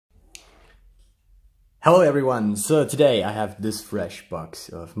Hello everyone, so today I have this fresh box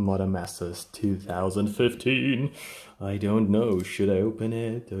of Modern Masters 2015. I don't know, should I open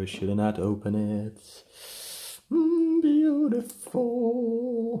it or should I not open it?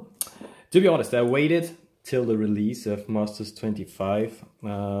 Beautiful. To be honest, I waited till the release of Masters 25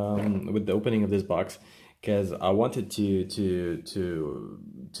 with the opening of this box because I wanted to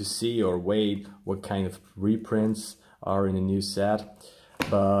see or wait what kind of reprints are in a new set,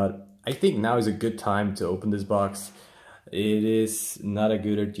 but I think now is a good time to open this box. It is not a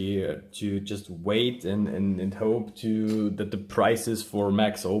good idea to just wait and hope that the prices for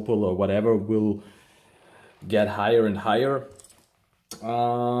Max Opal or whatever will get higher and higher.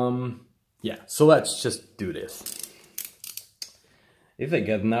 Yeah, so let's just do this. If I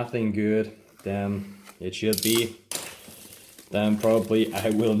get nothing good, then it should be. Then probably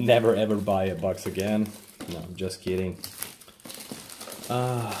I will never ever buy a box again. No, I'm just kidding.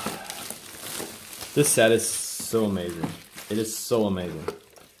 This set is so amazing. It is so amazing.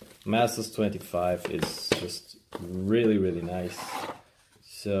 Masters 25 is just really, really nice.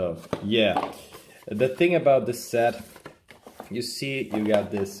 So, yeah. The thing about this set, you see you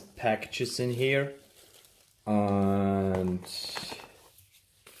got these packages in here. And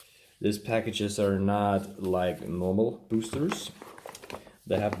these packages are not like normal boosters.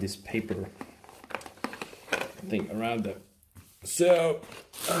 They have this paper thing around them. So,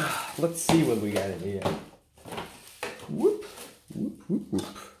 let's see what we got in here. Whoop, whoop, whoop, whoop.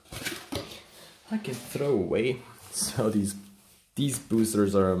 I can throw away. So these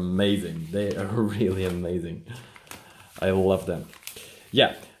boosters are amazing. They are really amazing. I love them.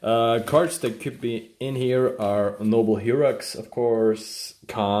 Yeah, cards that could be in here are Noble Heroes, of course,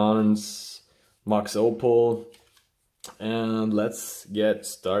 Khans, Max Opal, and let's get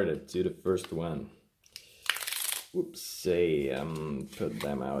started to the first one. Oopsie, put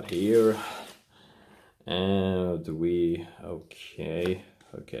them out here, and okay,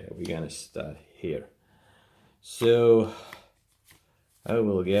 we're gonna start here. So, I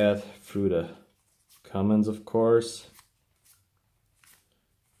will get through the comments, of course.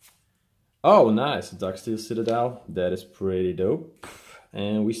 Oh, nice, Darksteel Citadel, that is pretty dope.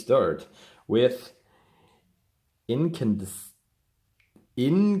 And we start with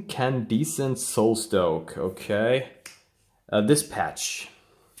Incandescent Soulstoke, okay. This patch.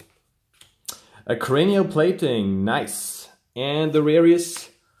 A Cranial Plating, nice. And the rare is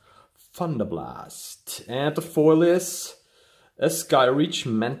Thunderblast. And the foil is a Skyreach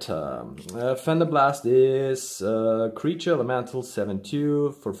Manta. Thunderblast is creature elemental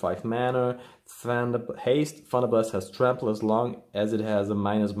 7/2 for 5 mana. Haste. Thunderblast has trample as long as it has a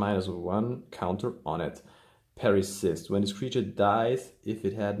 -1 counter on it. Persist. When this creature dies, if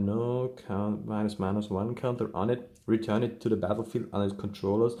it had no -1 counter on it, return it to the battlefield under its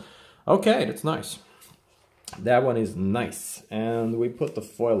controllers. Okay, that's nice. That one is nice. And we put the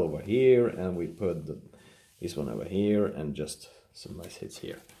foil over here, and we put this one over here, and just some nice hits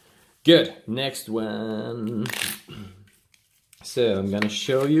here. Good. Next one. So I'm gonna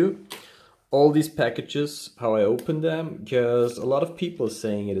show you all these packages, how I open them, because a lot of people are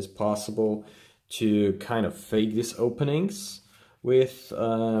saying it is possible to kind of fake these openings with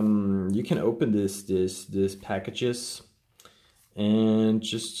you can open these packages and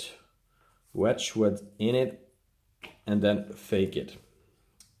just watch what's in it and then fake it.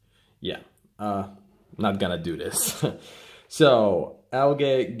 Yeah, not gonna do this. So,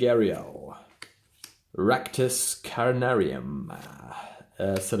 Algae Gariel, Ractus Carnarium,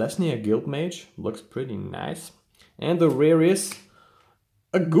 Celestia Guildmage, looks pretty nice, and the rare is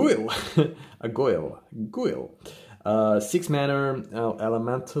a Guil. A Guil. 6 mana,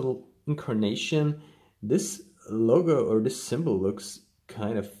 elemental incarnation. This logo or this symbol looks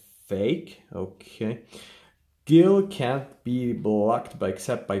kind of fake. Okay. Guil can't be blocked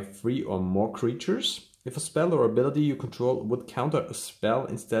except by 3 or more creatures. If a spell or ability you control would counter a spell,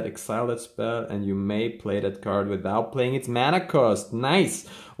 instead exile that spell and you may play that card without playing its mana cost. Nice!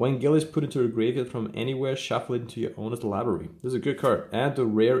 When Guil is put into your graveyard from anywhere, shuffle it into your owner's library. This is a good card. And the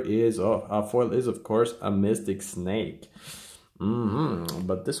rare is, foil is of course a Mystic Snake.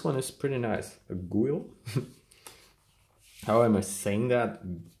 But this one is pretty nice. A Guil? How am I saying that?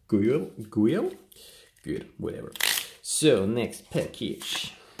 Guil? Guil? Good, whatever. So, next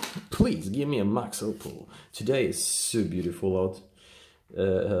package. Please give me a Max Opal. Today is so beautiful out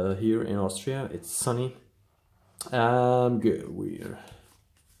here in Austria. It's sunny. Good. We're,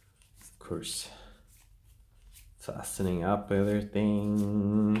 of course, fastening up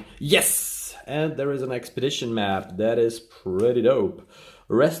everything. Yes! And there is an expedition map. That is pretty dope.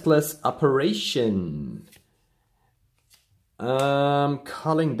 Restless Operation.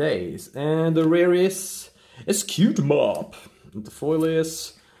 Calling Days, and the rare is a Skewed Mob. And the foil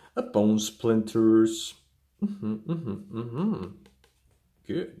is a Bone Splinters.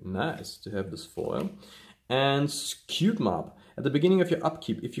 Good, nice to have this foil. And Skewed Mob. At the beginning of your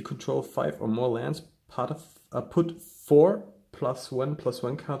upkeep, if you control 5 or more lands, put 4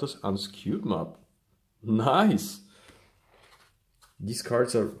 +1/+1 counters on Skewed Mob. Nice. These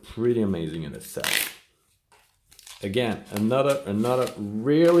cards are pretty amazing in this set. Again, another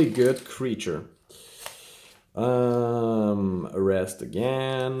really good creature. Arrest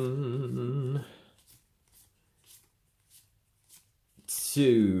again.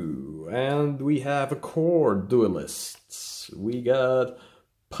 2. And we have a core duelists. We got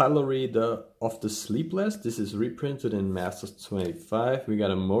Pillory of the Sleepless. This is reprinted in Masters 25. We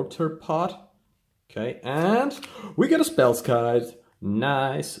got a Mortar Pot. Okay, and we got a Spellskite.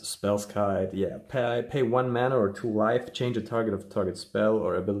 Nice Spellskite. Yeah, pay 1 mana or 2 life, change the target of target spell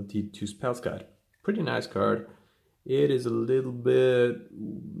or ability to Spellskite. Pretty nice card. It is a little bit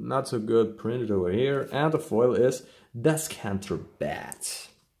not so good printed over here, and the foil is Descanter Bat.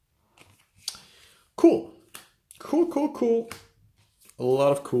 Cool. Cool. A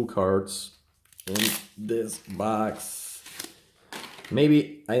lot of cool cards in this box.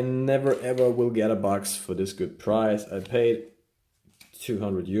 Maybe I never ever will get a box for this good price. I paid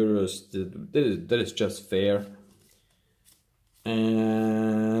 200 euros. That is just fair.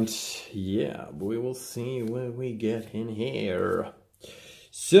 And yeah, we will see what we get in here.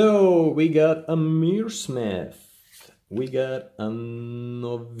 So we got a Mearsmith. We got a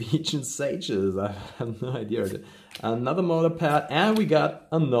Norwegian Sages. I have no idea. Another Motor Pad, and we got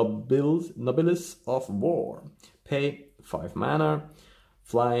a Nobilis of War. Pay 5 mana.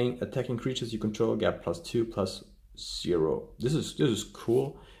 Flying, attacking creatures you control get +2/+0. This is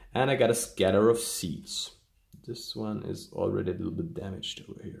cool. And I got a Scatter of Seeds. This one is already a little bit damaged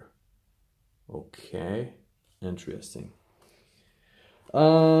over here. Okay, interesting.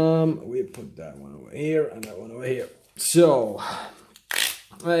 We put that one over here and that one over here. So,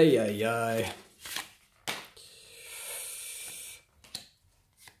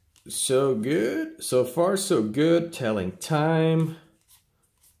 so good. So far, so good. Telling Time.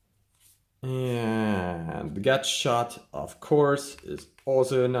 And the Gut Shot, of course, is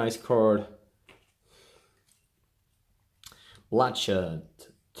also a nice card. Bloodshot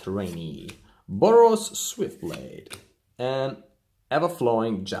Trainee, Boros Swiftblade, and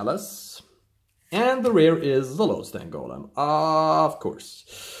Everflowing Jealous. And the rare is the Lowstand Golem, of course.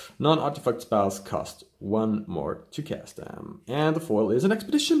 Non-artifact spells cost 1 more to cast them. And the foil is an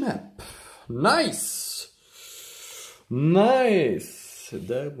Expedition Map. Nice! Nice!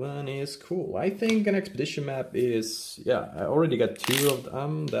 That one is cool. I think an Expedition Map is... yeah, I already got 2 of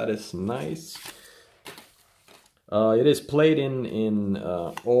them. That is nice. It is played in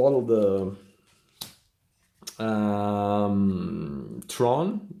all the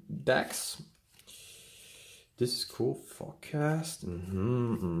Tron decks. This is cool. Forecast.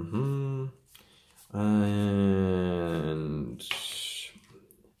 And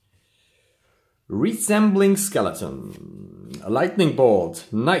Resembling Skeleton. A Lightning Bolt.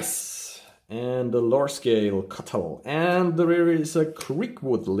 Nice. And the Lore Scale Cuttle. And there is a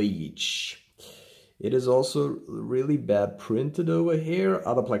Creekwood Leech. It is also really bad printed over here.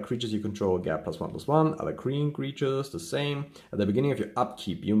 Other black creatures you control get +1/+1. Other green creatures the same. At the beginning of your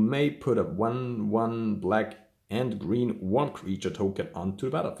upkeep, you may put a 1/1 black and green 1 creature token onto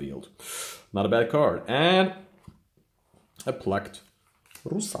the battlefield. Not a bad card. And a plucked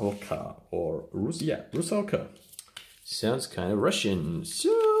Rusalka or Rusalka. Sounds kind of Russian.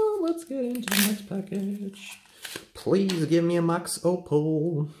 So let's get into the next package. Please give me a Max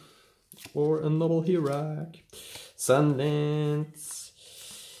Opal. Or a Noble Hirac. Sundance.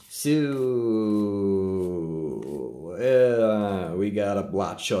 So we got a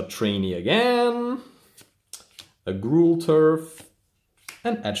Bloodshot Trainee again. A Gruul Turf.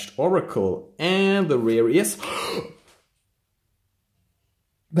 An Etched Oracle. And the rare is...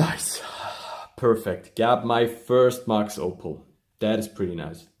 nice. Perfect. Got my first Max Opal. That is pretty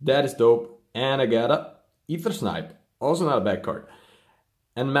nice. That is dope. And I got a Ether Snipe. Also not a bad card.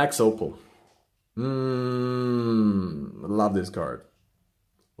 And Max Opal. Love this card.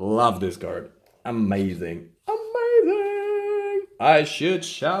 Love this card. Amazing. Amazing. I should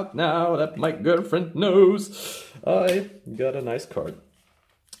shout now that my girlfriend knows I got a nice card.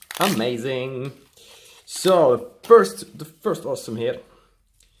 Amazing. So the first awesome hit.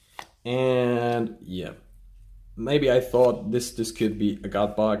 And yeah. Maybe I thought this could be a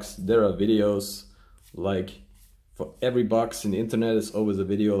god box. There are videos like... for every box in the internet is always a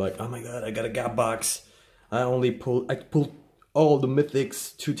video like, oh my god, I got a god box. I pulled all the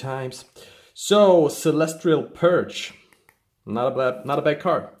mythics 2 times. So, Celestial Purge. Not a bad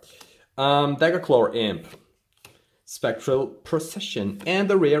card. Daggerclaw Imp. Spectral Procession. And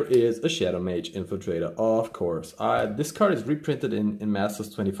the rare is a Shadow Mage Infiltrator, of course. This card is reprinted in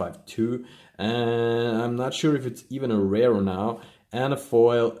Masters 25 too. And I'm not sure if it's even a rare now. And a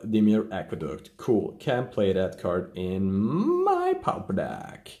foil, Dimir Aqueduct. Cool. Can play that card in my pauper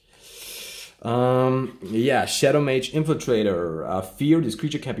deck. Yeah, Shadow Mage Infiltrator. Fear, this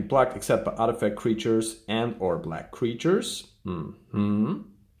creature can't be blocked except by artifact creatures and or black creatures.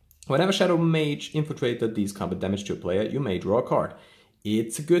 Whenever Shadow Mage infiltrated these combat damage to a player, you may draw a card.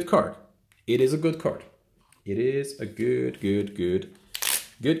 It's a good card. It is a good card. It is a good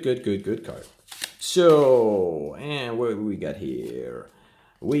card. So, and what do we got here?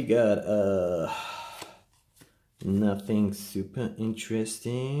 We got nothing super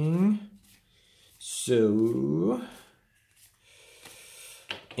interesting. So,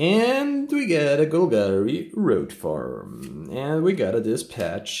 and we got a Golgari Road Farm, and we got a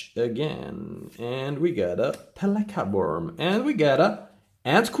Dispatch again, and we got a Pelekaworm, and we got a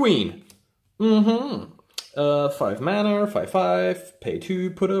Ant Queen. 5 mana, 5/5, pay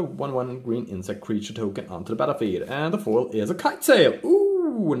 2, put a 1/1 green insect creature token onto the battlefield, and the foil is a Kite Sail.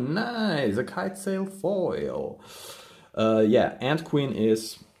 Ooh, nice, a Kite Sail foil. Yeah, Ant Queen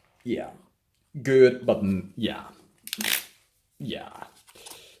is, yeah, good, but yeah.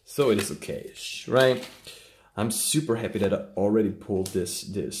 So it is okay, right? I'm super happy that I already pulled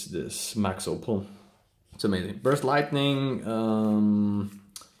this Max Opal. It's amazing. Burst Lightning,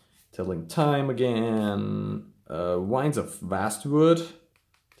 Telling Time again, Wines of Vastwood.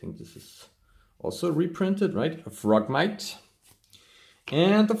 I think this is also reprinted, right? A Frogmite.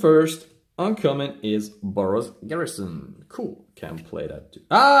 And the first uncommon is Boros Garrison. Cool, can play that too.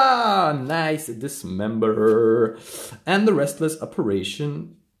 Ah, nice, Dismember. And the Restless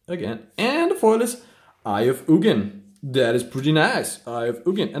Operation again. And the foil is Eye of Ugin. That is pretty nice. Eye of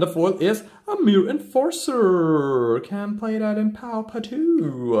Ugin. And the foil is a Mere Enforcer. Can play that in Pauper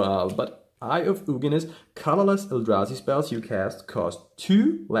too. But Eye of Ugin is colorless Eldrazi spells you cast cost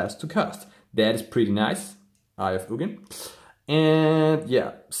 2 less to cast. That is pretty nice. Eye of Ugin. And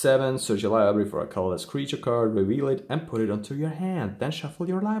yeah, 7, search your library for a colorless creature card, reveal it, and put it onto your hand. Then shuffle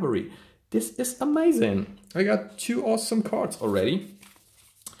your library. This is amazing. I got 2 awesome cards already.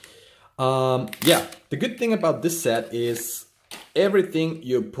 Yeah, the good thing about this set is everything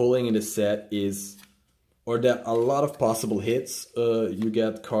you're pulling in the set is, or there are a lot of possible hits. You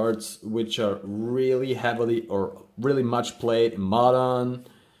get cards which are really heavily or really much played in Modern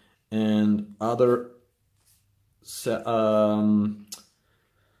and other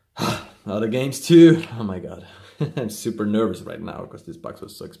other games too. Oh my god, I'm super nervous right now because this box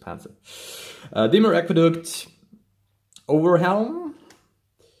was so expensive. Dimir Aqueduct, Overhelm,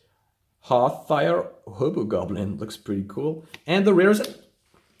 Hearthfire, Hobo Goblin, looks pretty cool. And the rare is...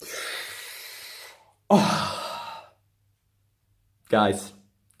 Oh. Guys,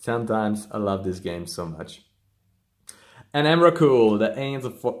 sometimes I love this game so much. And Emrakul, the Aeons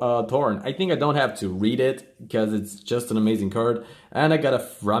of Thorn. I think I don't have to read it, because it's just an amazing card. And I got a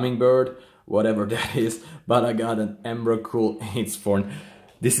Hummingbird, whatever that is. But I got an Emrakul Aeons of Thorn.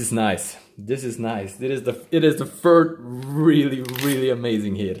 This is nice. This is nice. It is the third really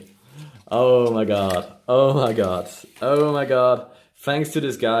amazing hit. Oh my god, oh my god, oh my god. Thanks to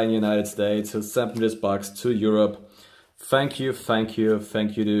this guy in the United States who sent me this box to Europe. Thank you,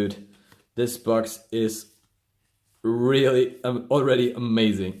 dude. This box is really already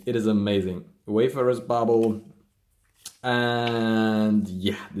amazing. It is amazing. Wayfarer's Bubble. And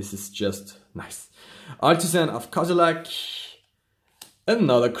yeah, this is just nice. Artisan of Kozilek.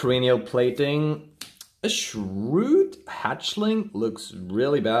 Another Cranial Plating. A Shrewd Hatchling looks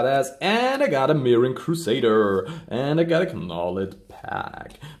really badass, and I got a Mirroring Crusader, and I got a Knowledge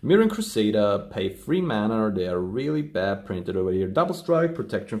Pack. Mirroring Crusader, pay 3 mana, they are really bad printed over here. Double Strike,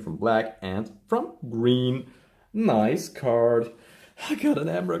 protection from black and from green. Nice card. I got an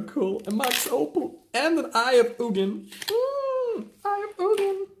Emrakul, a Max Opal, and an Eye of Ugin. Eye of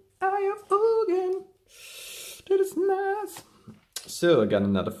Ugin, Eye of Ugin. That is nice. So I got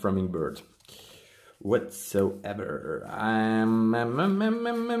another Hummingbird. Whatsoever.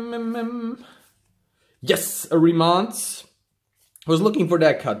 Yes, a Remont. I was looking for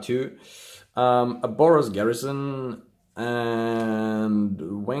that cut too. A Boros Garrison and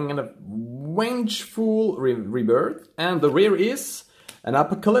Vengeful Rebirth. And the rare is an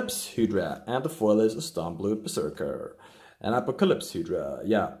Apocalypse Hydra. And the foil is a Stormblood Berserker. An Apocalypse Hydra.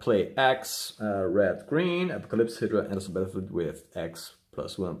 Yeah, play X, red, green, Apocalypse Hydra, and also benefit with X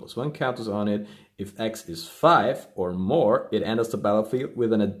 +1/+1 counters on it. If X is 5 or more, it enters the battlefield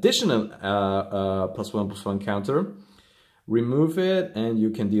with an additional +1/+1 counter. Remove it, and you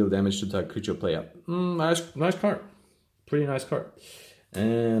can deal damage to target creature player. Nice card. Pretty nice card.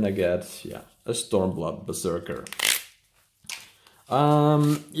 And I get, yeah, a Stormblood Berserker.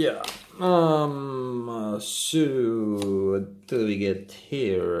 Yeah. So what do we get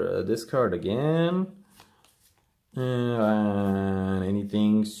here? This card again.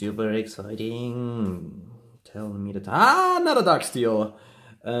 Anything super exciting? Tell me the time. Another Darksteel.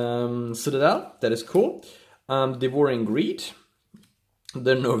 Citadel. That is cool. Devouring Greed.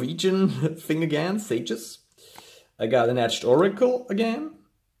 The Norwegian thing again. Sages. I got an Etched Oracle again.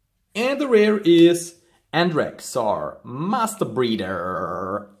 And the rare is Andraxar, Master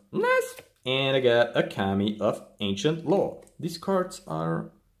Breeder. Nice. And I got a Kami of Ancient Law. These cards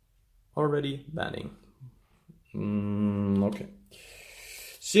are already banning. Okay.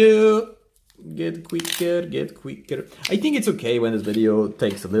 So, get quicker. I think it's okay when this video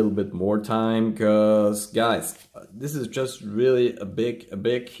takes a little bit more time, because, guys, this is just really a big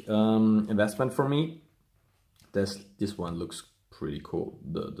investment for me. This one looks pretty cool,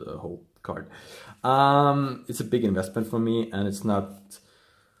 the whole card. It's a big investment for me, and it's not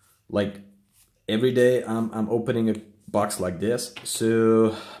like every day I'm opening a box like this.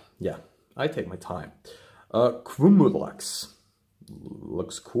 So yeah, I take my time. Cumulax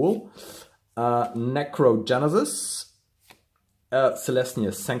looks cool. Necrogenesis,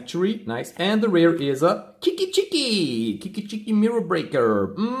 Celestia Sanctuary, nice. And the rare is a Kiki Mirror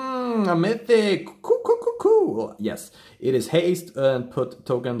Breaker. A mythic. Cool. Yes, it is haste and put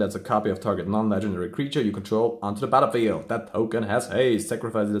token that's a copy of target non-legendary creature you control onto the battlefield. That token has haste.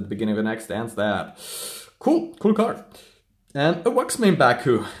 Sacrifice it at the beginning of the next stand stab. Cool card. And a Waxmane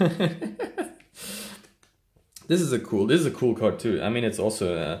Baku. This is a cool card too. I mean, it's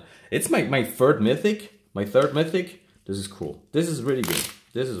also it's my third mythic. This is cool. This is really good.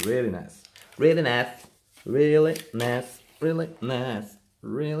 This is really nice. Really nice.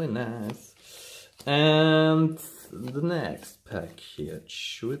 And the next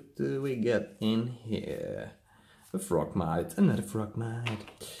package, what do we get in here? A Frogmite, another Frogmite.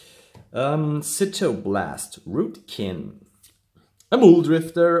 Cytoblast, Rootkin. A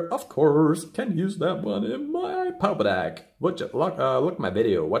Muldrifter, of course, can use that one in my Pauper deck. Watch my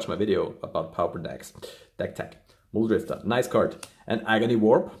video about Pauper decks. Deck Tech, Muldrifter, nice card. And Agony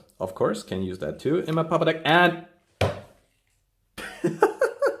Warp, of course, can use that too in my Pauper deck. And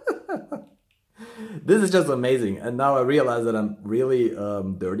this is just amazing, and now I realize that I'm really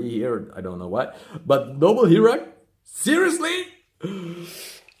dirty here. I don't know why, but Noble Hero, seriously,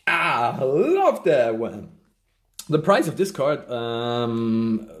 I love that one. The price of this card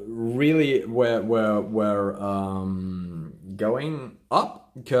really were going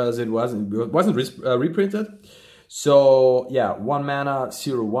up because it wasn't reprinted. So yeah, 1 mana,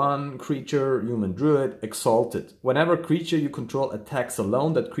 0/1 creature, human druid, exalted. Whenever creature you control attacks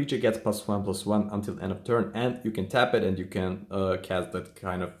alone, that creature gets +1/+1 until end of turn, and you can tap it and you can cast that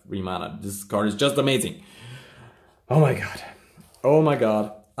kind of mana. This card is just amazing. Oh my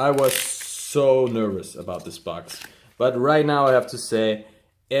god. I was so nervous about this box. But right now I have to say,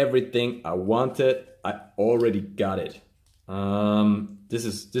 everything I wanted, I already got it. This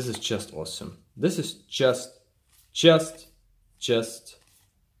is just awesome. This is just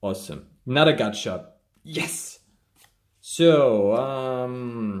awesome. Not a gut shot. Yes. So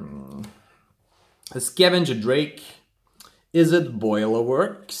a Scavenger Drake. Is it Boiler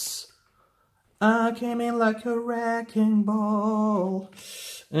Works? I came in like a wrecking ball.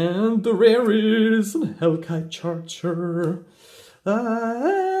 And the rare is an Hellkite Charger.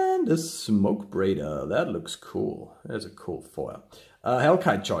 And a Smoke Braider. That looks cool. That's a cool foil.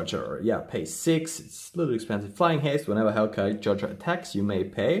 Hellkite Charger, yeah, pay 6. It's a little expensive. Flying Haste, whenever Hellkite Charger attacks, you may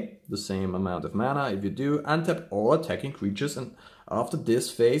pay the same amount of mana. If you do, untap all attacking creatures, and after this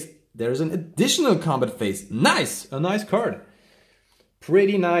phase, there's an additional combat phase. Nice! A nice card.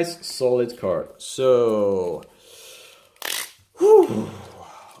 Pretty nice, solid card. So, whew,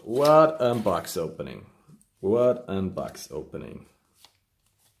 what unbox opening. What unbox opening.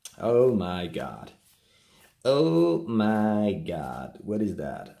 Oh my god. Oh my god, what is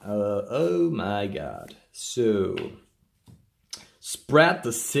that? Oh my god. So, Spread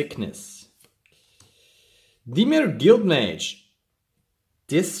the Sickness. Dimir Guildmage.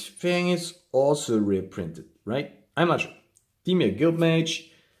 This thing is also reprinted, right? I'm not sure. Dimir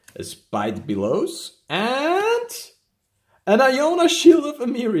Guildmage, a Spite Belows, and an Iona Shield of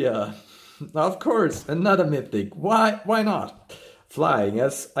Emeria. Of course, another mythic. Why not? Flying,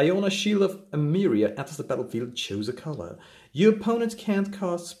 as Iona Shield of Emeria enters the battlefield, choose a color. Your opponents can't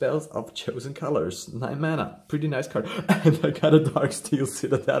cast spells of chosen colors. 9 mana. Pretty nice card. And I got a Darksteel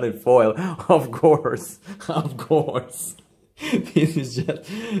Citadel in foil. Of course. Of course. This is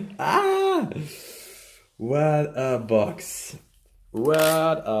just... Ah! What a box.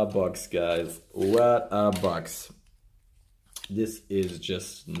 What a box, guys. What a box. This is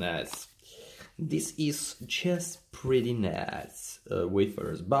just nice. This is just pretty nice. Wait for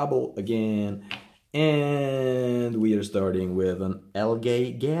his bubble again. And we are starting with an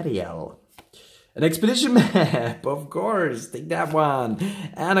Elgay Gadiel. An expedition map, of course. Take that one.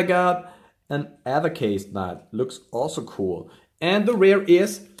 And I got an Advocate Knight. Looks also cool. And the rare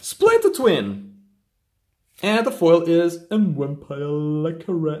is Splinter Twin. And the foil is a Vampire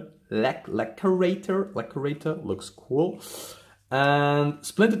Lacerator. Looks cool. And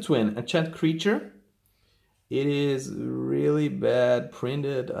Splinter Twin, enchant creature. It is really bad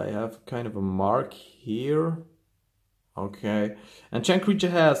printed. I have kind of a mark here. Okay. Enchant creature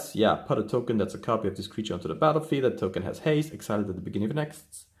has, yeah, put a token that's a copy of this creature onto the battlefield. That token has haste, exiled at the beginning of the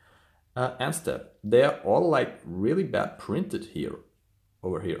next end step. They are all like really bad printed here,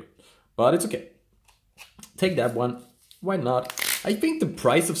 over here. But it's okay. Take that one. Why not? I think the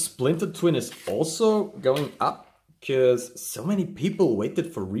price of Splinter Twin is also going up. Because so many people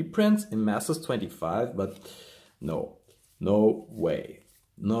waited for reprints in Masters 25, but no way,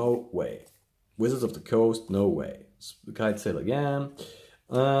 no way. Wizards of the Coast, no way. Kite Sail again,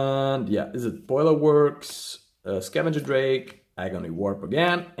 and yeah, is it Boiler Works, Scavenger Drake, Agony Warp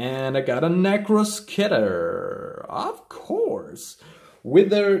again, and I got a Necroskitter, of course.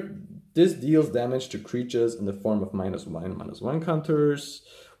 Wither, this deals damage to creatures in the form of -1/-1 counters.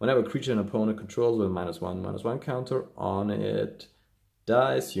 Whenever a creature an opponent controls with a -1/-1 counter on it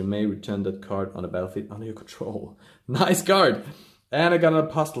dies, you may return that card on the battlefield under your control. Nice card! And I got an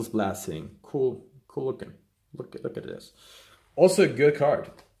Apostle's Blessing. Cool looking. Look at this. Also a good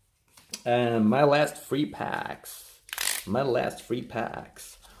card. And my last free packs.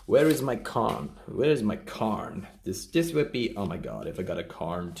 Where is my Karn? Where is my Karn? This would be, oh my god, if I got a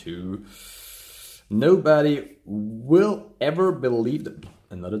Karn too. Nobody will ever believe that.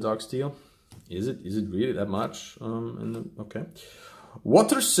 Another Darksteel. Is it really that much? Okay.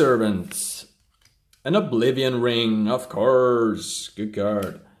 Water Servant. An Oblivion Ring, of course. Good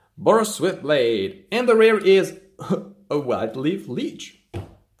card. Boros Swiftblade. And the rare is a White Leaf Leech.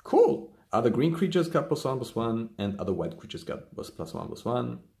 Cool. Other green creatures got +1/+1, and other white creatures got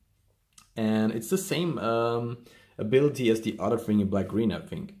 +1/+1. And it's the same ability as the other thing in black-green, I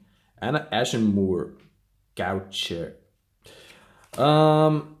think. And an Ashen Moor. Goucher.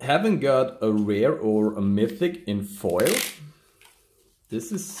 Haven't got a rare or a mythic in foil.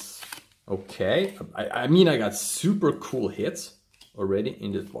 This is okay. I mean, I got super cool hits already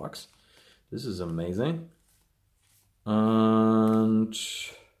in this box. This is amazing. And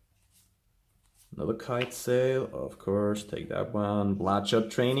another Kite Sail, of course. Take that one. Bloodshot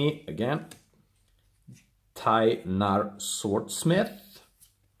Trainee again. Ty-Nar Swordsmith.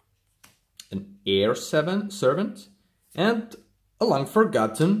 An Air Servant. And a Long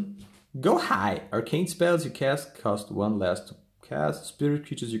Forgotten Go High. Arcane spells you cast cost 1 less to cast. Spirit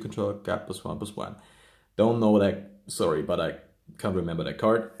creatures you control got +1/+1. Don't know that, sorry, but I can't remember that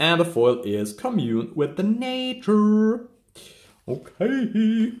card. And the foil is Commune with the Nature.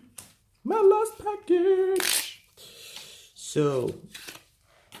 Okay, my last package. So,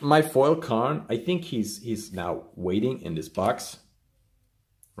 my foil Karn, I think he's now waiting in this box,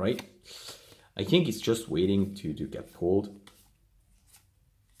 right? I think he's just waiting to get pulled.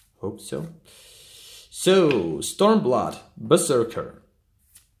 Hope so. So, Stormblood, Berserker,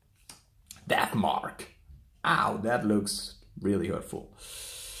 Deathmark. Ow, that looks really hurtful.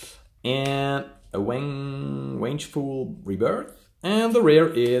 And a Vengeful Rebirth. And the rare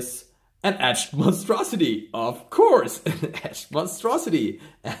is an Etched Monstrosity. Of course, an Etched Monstrosity.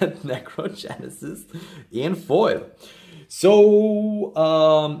 And Necrogenesis in foil. So,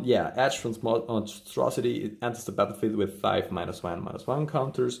 yeah, Etched Monstrosity, it enters the battlefield with 5 -1/-1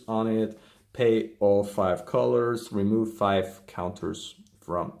 counters on it. Pay all 5 colors, remove 5 counters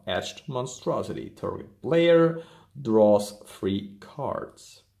from Etched Monstrosity. Target player draws 3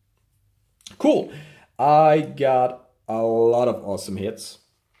 cards. Cool! I got a lot of awesome hits.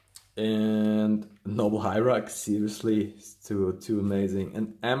 And Noble Hierarch, seriously, it's too amazing.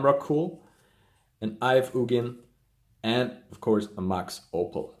 And Emrakul, and Ive Ugin, and of course a Max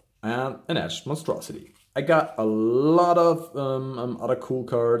Opal, and an Etched Monstrosity. I got a lot of other cool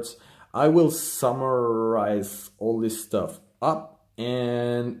cards. I will summarize all this stuff up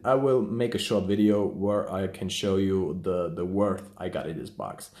and I will make a short video where I can show you the worth I got in this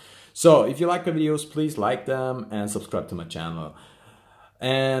box. So if you like the videos, please like them and subscribe to my channel.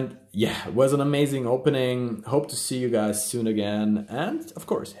 And yeah, it was an amazing opening. Hope to see you guys soon again. And of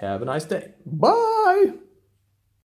course, have a nice day. Bye!